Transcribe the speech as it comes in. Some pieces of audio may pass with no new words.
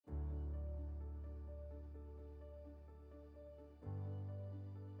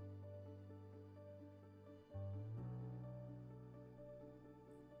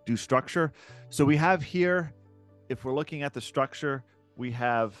do structure. So we have here, if we're looking at the structure, we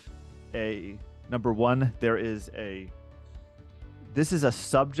have a, number one, this is a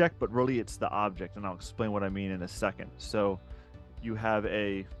subject, but really it's the object, and I'll explain what I mean in a second. So you have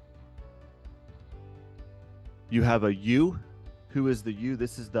a you. Who is the you?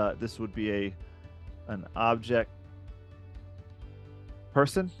 This would be an object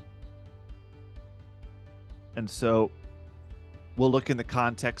person. And so we'll look in the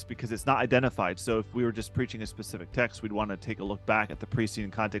context because it's not identified. So if we were just preaching a specific text, we'd want to take a look back at the preceding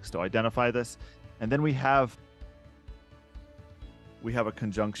context to identify this. And then we have a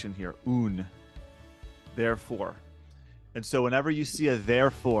conjunction here, un, therefore. And so whenever you see a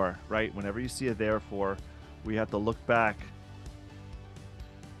therefore, right? Whenever you see a therefore, we have to look back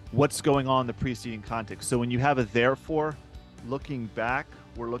what's going on in the preceding context. So when you have a therefore, looking back,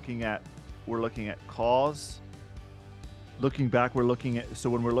 we're looking at cause. Looking back, so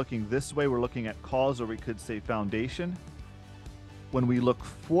when we're looking this way, we're looking at cause, or we could say foundation. When we look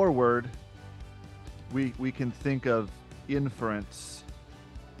forward, we can think of inference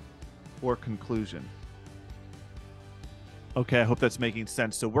or conclusion. Okay, I hope that's making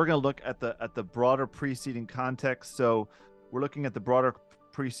sense. So we're going to look at the broader preceding context. So we're looking at the broader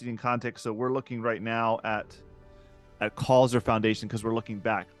preceding context. So we're looking right now at cause or foundation because we're looking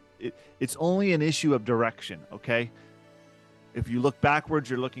back. It's only an issue of direction, okay? If you look backwards,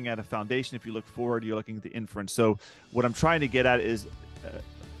 you're looking at a foundation. If you look forward, you're looking at the inference. So what I'm trying to get at is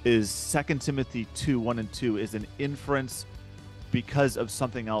 2 Timothy 2:1-2 is an inference because of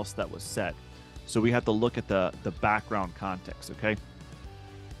something else that was said. So we have to look at the background context, okay?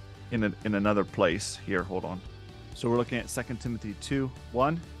 In another place here, hold on. So we're looking at 2 Timothy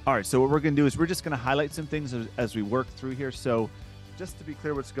 2:1. All right, so what we're going to do is we're just going to highlight some things as we work through here. So just to be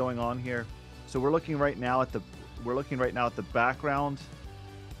clear what's going on here. So we're looking right now at the background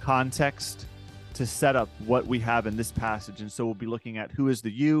context to set up what we have in this passage. And so we'll be looking at who is the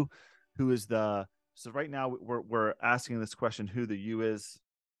you, so right now we're asking this question, who the you is,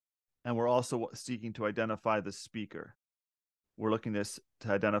 and we're also seeking to identify the speaker. We're looking to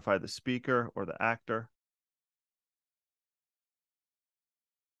identify the speaker or the actor.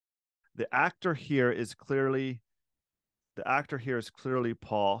 The actor here is clearly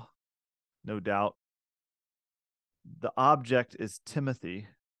Paul, no doubt. The object is Timothy.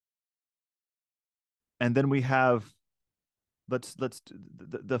 And then we have,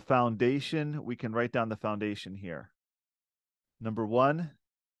 the foundation. We can write down the foundation here. Number one,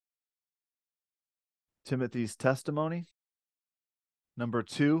 Timothy's testimony. Number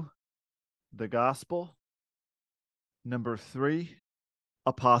two, the gospel. Number three,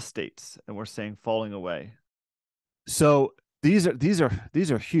 apostates, and we're saying falling away. So these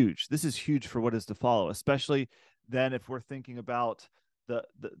are huge. This is huge for what is to follow, especially then if we're thinking about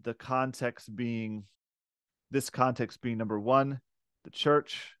the context being, this context being number one, the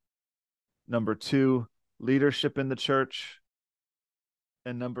church, number two, leadership in the church,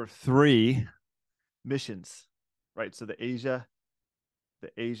 and number three, missions, right? So the Asia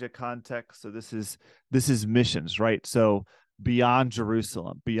context. So this is missions, right? So beyond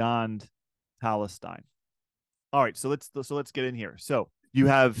Jerusalem, beyond Palestine. All right, so let's get in here. So you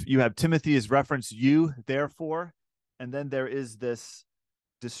have Timothy is referenced you, therefore, and then there is this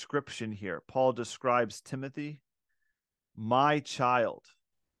description here. Paul describes Timothy, my child.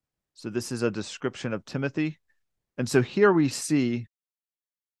 So this is a description of Timothy. And so here we see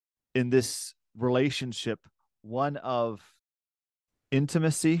in this relationship one of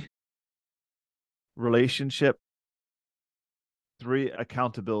intimacy, relationship, three,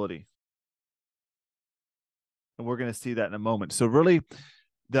 accountability. And we're going to see that in a moment. So really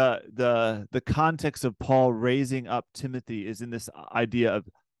the context of Paul raising up Timothy is in this idea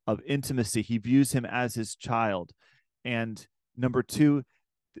of intimacy. He views him as his child. And number two,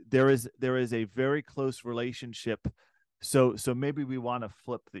 there is a very close relationship. So maybe we want to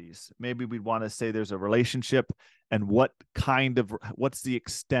flip these. Maybe we'd want to say there's a relationship, and what's the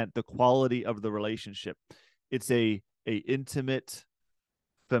extent, the quality of the relationship? It's a intimate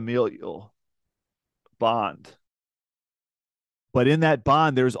familial bond. But in that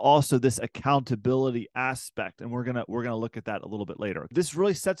bond, there's also this accountability aspect, and we're gonna look at that a little bit later. This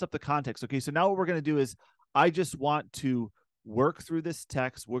really sets up the context. Okay, so now what we're gonna do is I just want to work through this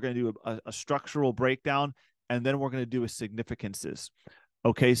text. We're gonna do a structural breakdown, and then we're gonna do a significances.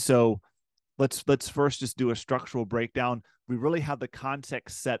 Okay, so let's first just do a structural breakdown. We really have the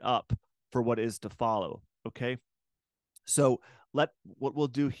context set up for what is to follow. Okay, so what we'll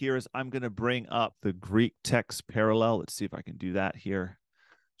do here is I'm going to bring up the Greek text parallel. Let's see if I can do that here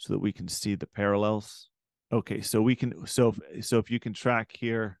so that we can see the parallels. Okay, so if you can track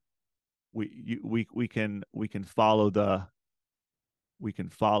here, we can follow the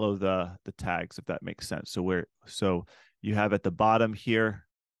tags, if that makes sense. So you have at the bottom here,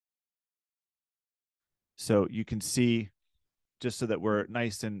 so you can see, just so that we're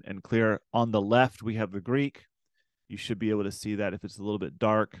nice and clear, on the left we have the Greek. You should be able to see that. If it's a little bit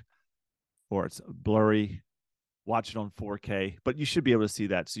dark or it's blurry, watch it on 4K, but you should be able to see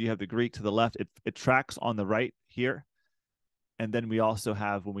that. So you have the Greek to the left. It tracks on the right here. And then we also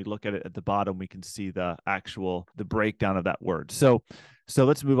have, when we look at it at the bottom, we can see the breakdown of that word. So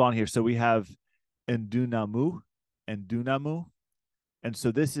let's move on here. So we have endunamu. And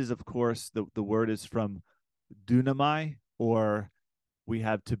so this is, of course, the word is from dunamai, or we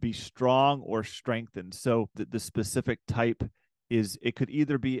have to be strong or strengthened. So the specific type is, it could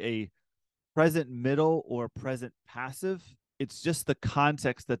either be a present middle or present passive. It's just the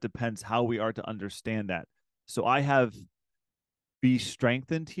context that depends how we are to understand that. So I have be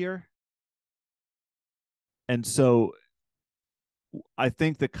strengthened here. And so I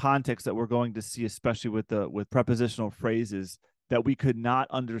think the context that we're going to see, especially with prepositional phrases, that we could not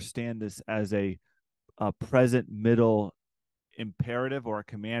understand this as a present middle imperative or a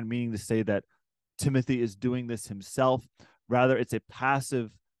command, meaning to say that Timothy is doing this himself. Rather, it's a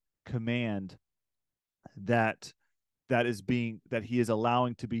passive command that he is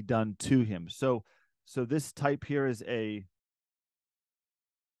allowing to be done to him. So this type here is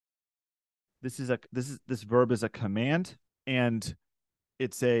this verb is a command, and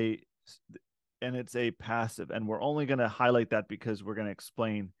it's a passive, and we're only going to highlight that because we're going to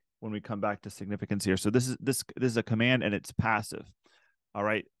explain when we come back to significance here. So this is a command, and it's passive. All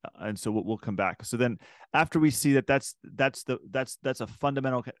right, and so we'll come back. So then, after we see that's a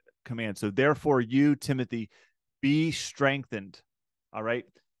fundamental command. So therefore, you, Timothy, be strengthened. All right,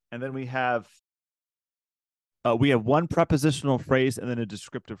 and then we have one prepositional phrase and then a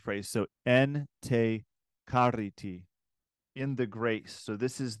descriptive phrase. So en te chariti, in the grace. So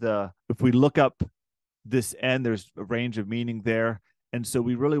this is if we look up this en, there's a range of meaning there, and so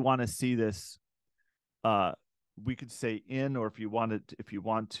we really want to see this. We could say in, or if you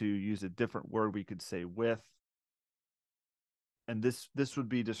want to use a different word, we could say with. And this would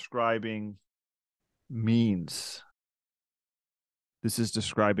be describing means. This is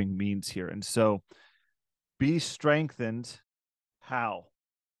describing means here. And so be strengthened, how?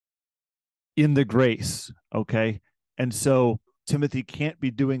 In the grace, okay? And so Timothy can't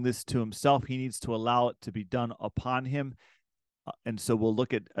be doing this to himself. He needs to allow it to be done upon him. And so we'll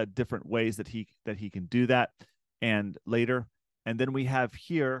look at different ways that he can do that and later. And then we have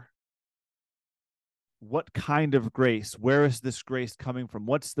here, what kind of grace? Where is this grace coming from?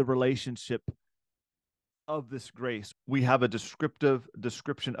 What's the relationship of this grace? We have a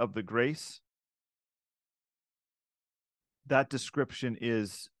description of the grace. That description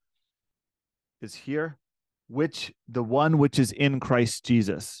is here, the one which is in Christ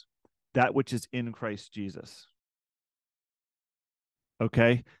Jesus, that which is in Christ Jesus.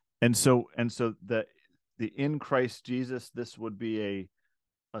 Okay, and so the in Christ Jesus, this would be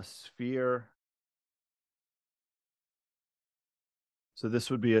a sphere. So this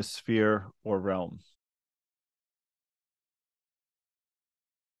would be a sphere or realm.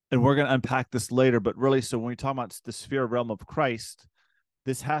 And we're going to unpack this later, but really, so when we talk about the sphere realm of Christ,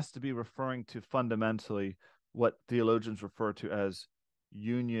 this has to be referring to fundamentally what theologians refer to as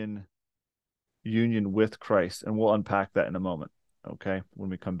union with Christ. And we'll unpack that in a moment, okay, when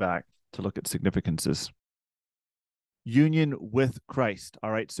we come back to look at significances. Union with Christ. All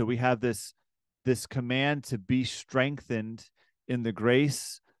right, so we have this command to be strengthened in the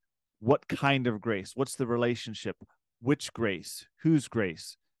grace. What kind of grace? What's the relationship? Which grace? Whose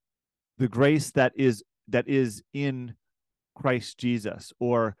grace? The grace that is in Christ Jesus,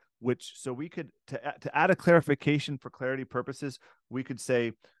 or which, so we could, to add a clarification for clarity purposes, we could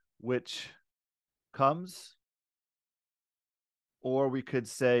say which comes, or we could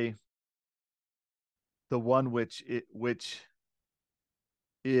say the one which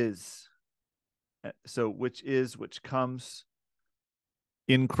is. So which comes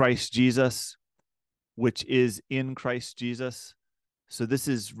in Christ Jesus, which is in Christ Jesus. So this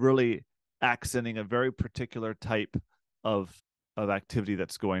is really accenting a very particular type of activity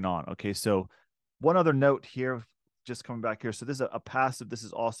that's going on. Okay, so one other note here, just coming back here. So this is a passive. This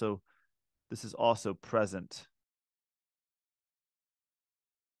is also present.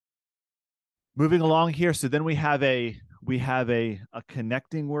 Moving along here. So then we have a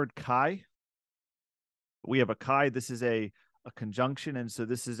connecting word, kai. We have a kai. This is a conjunction, and so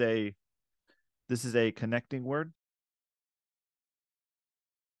this is a connecting word.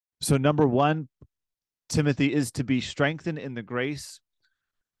 So number one, Timothy is to be strengthened in the grace.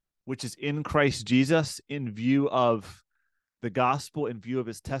 which is in Christ Jesus, in view of the gospel, in view of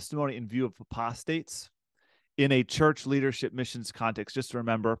his testimony, in view of apostates, in a church leadership missions context, just to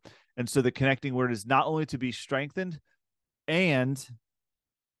remember. And so the connecting word is not only to be strengthened, and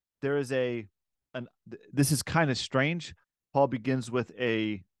there is this is kind of strange. Paul begins with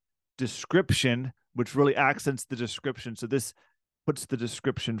a description, which really accents the description. So this puts the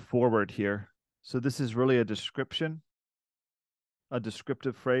description forward here. So this is really a description, a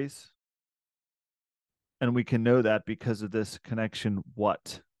descriptive phrase. And we can know that because of this connection,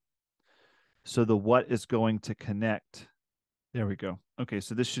 what. So the what is going to connect. There we go. Okay,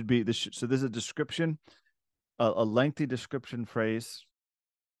 so this should be, so this is a description, a lengthy description phrase.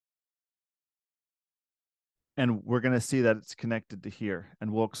 And we're going to see that it's connected to here,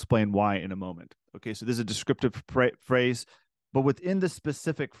 and we'll explain why in a moment. Okay, so this is a descriptive phrase, but within the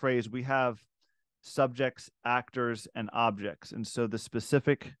specific phrase, we have subjects, actors, and objects. And so the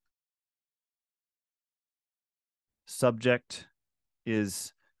specific subject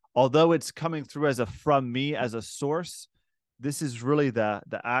is, although it's coming through as a from me, as a source, this is really the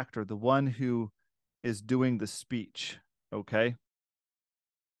actor, the one who is doing the speech. Okay,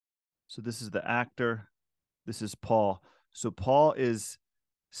 so this is the actor. This is Paul. So Paul is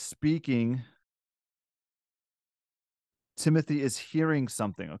speaking. Timothy is hearing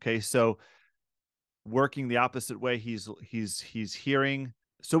something. Okay, so working the opposite way, he's hearing.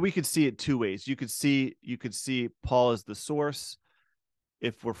 So we could see it two ways. You could see Paul as the source.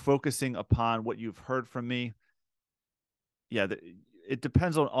 If we're focusing upon what you've heard from me, yeah, it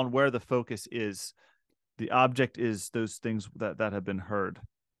depends on where the focus is. The object is those things that have been heard.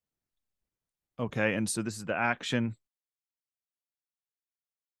 Okay, and so this is the action,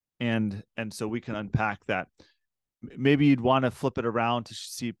 and so we can unpack that. Maybe you'd want to flip it around to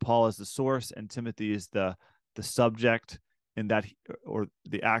see Paul as the source and Timothy is the subject, in that, or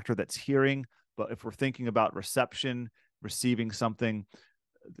the actor that's hearing. But if we're thinking about reception, receiving something,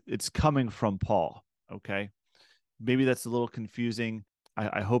 it's coming from Paul. Okay, maybe that's a little confusing.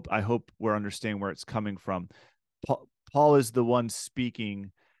 I hope we're understanding where it's coming from. Paul is the one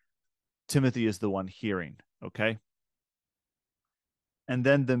speaking. Timothy is the one hearing. Okay, and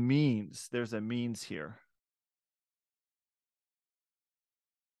then the means. There's a means here.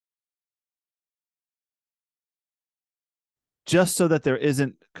 Just so that there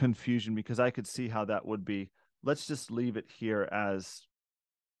isn't confusion, because I could see how that would be. Let's just leave it here as,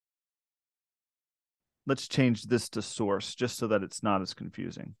 let's change this to source, just so that it's not as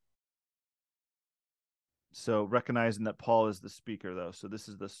confusing. So recognizing that Paul is the speaker, though. So this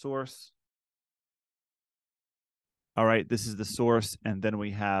is the source. All right, this is the source. And then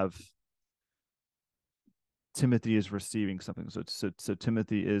we have Timothy is receiving something. So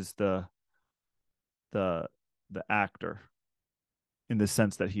Timothy is the actor, in the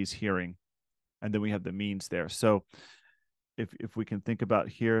sense that he's hearing. And then we have the means there. So if we can think about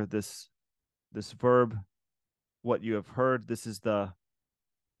here, this verb, what you have heard, this is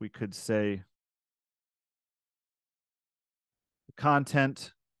we could say, the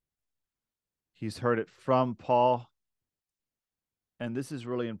content. He's heard it from Paul. And this is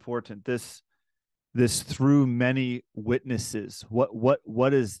really important. This through many witnesses.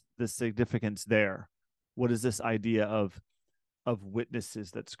 What is the significance there? What is this idea of witnesses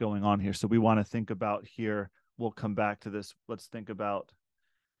that's going on here? So we want to think about here. We'll come back to this. Let's think about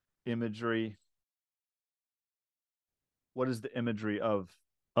imagery. What is the imagery of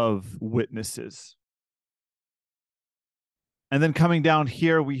witnesses? And then coming down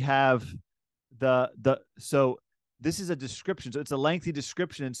here, we have so this is a description. So it's a lengthy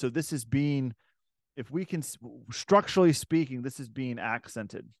description. And so this is being, if we can, structurally speaking, this is being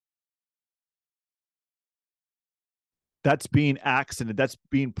accented. That's being accented. That's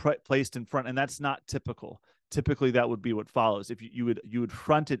being placed in front. And that's not typical. Typically, that would be what follows. If you would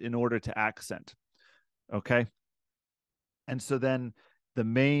front it in order to accent. Okay. And so then the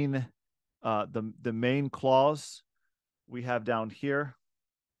main main clause we have down here,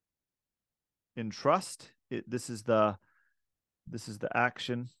 entrust. This is the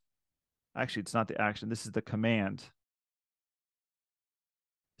action. Actually, it's not the action. This is the command.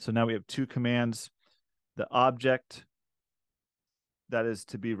 So now we have two commands. The object that is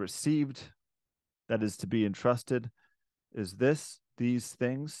to be received, that is to be entrusted, is these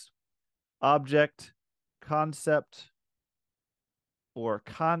things. Object, concept, or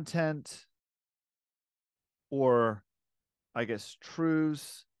content, or I guess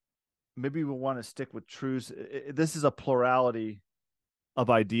truths. Maybe we want to stick with truths. This is a plurality of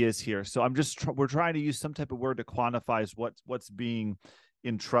ideas here. So we're trying to use some type of word to quantify what's being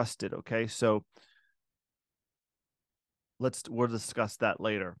entrusted. Okay, so we'll discuss that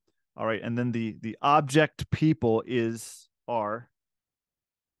later. All right, and then the object people are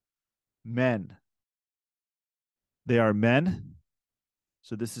men. They are men.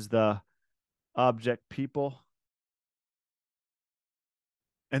 So this is the object people.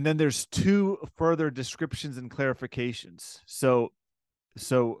 And then there's two further descriptions and clarifications. So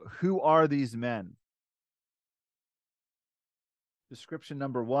who are these men? Description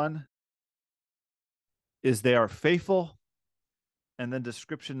number 1 is they are faithful. And then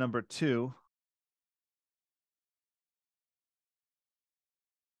description number 2,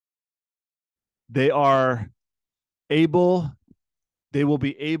 they are able, they will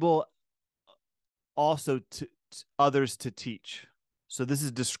be able also to others to teach. So this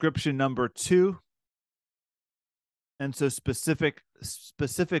is description number 2. And so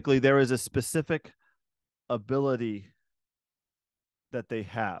specifically, there is a specific ability that they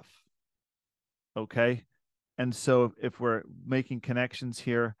have. Okay. And so if we're making connections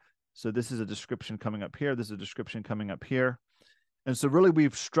here, so this is a description coming up here. This is a description coming up here. And so really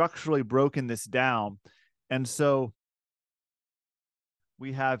we've structurally broken this down. And so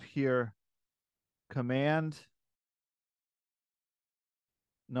we have here command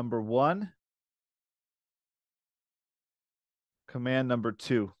number 1, command number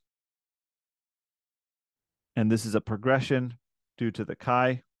 2. And this is a progression due to the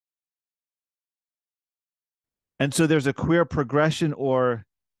chi. And so there's a clear progression or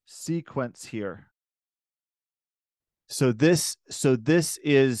sequence here. So this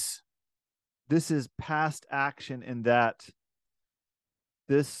is past action in that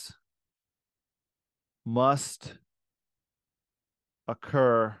this must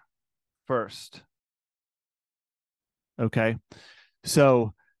occur first. Okay.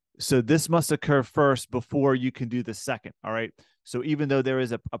 So this must occur first before you can do the second. All right. So even though there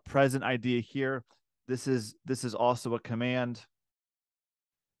is a present idea here, this is also a command.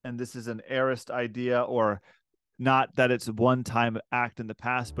 And this is an aorist idea, or not that it's a one-time act in the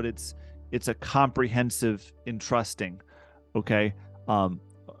past, but it's a comprehensive entrusting. Okay. Or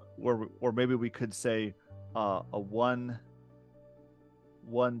maybe we could say a one-time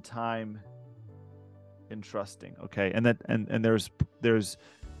entrusting. Okay. And there's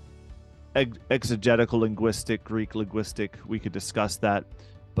exegetical linguistic, Greek linguistic. We could discuss that,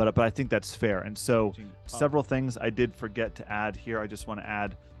 but I think that's fair. And so several things I did forget to add here. I just want to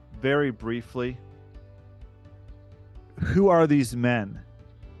add very briefly. Who are these men?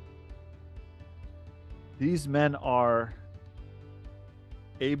 These men are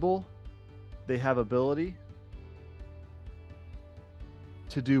able, they have ability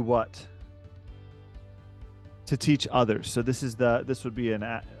to do what? To teach others. So this would be an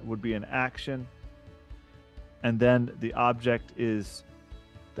action, and then the object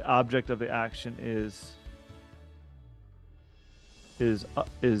of the action is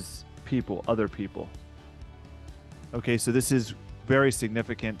people, other people. Okay, so this is very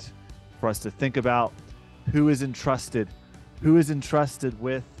significant for us to think about. Who is entrusted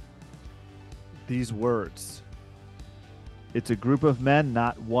with these words? It's a group of men,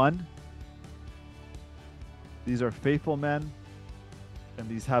 not one. These are faithful men, and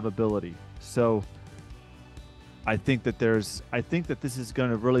these have ability. So I think that this is going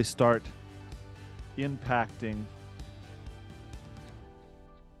to really start impacting.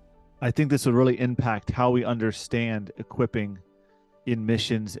 I think this will really impact how we understand equipping in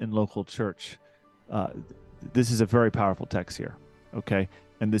missions in local church. This is a very powerful text here, okay?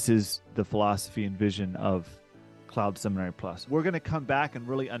 And this is the philosophy and vision of Cloud Seminary Plus. We're going to come back and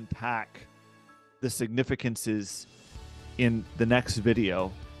really unpack the significances in the next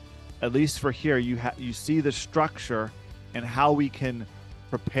video. At least for here, you see the structure and how we can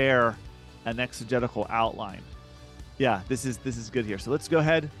prepare an exegetical outline. Yeah, this is good here. So let's go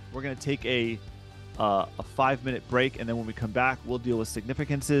ahead. We're going to take a 5-minute break, and then when we come back, we'll deal with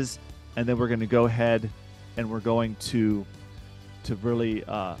significances, and then we're going to go ahead and we're going to really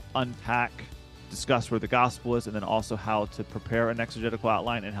unpack, discuss where the gospel is, and then also how to prepare an exegetical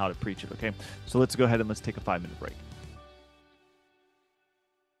outline and how to preach it. Okay, so let's go ahead and let's take a 5-minute break.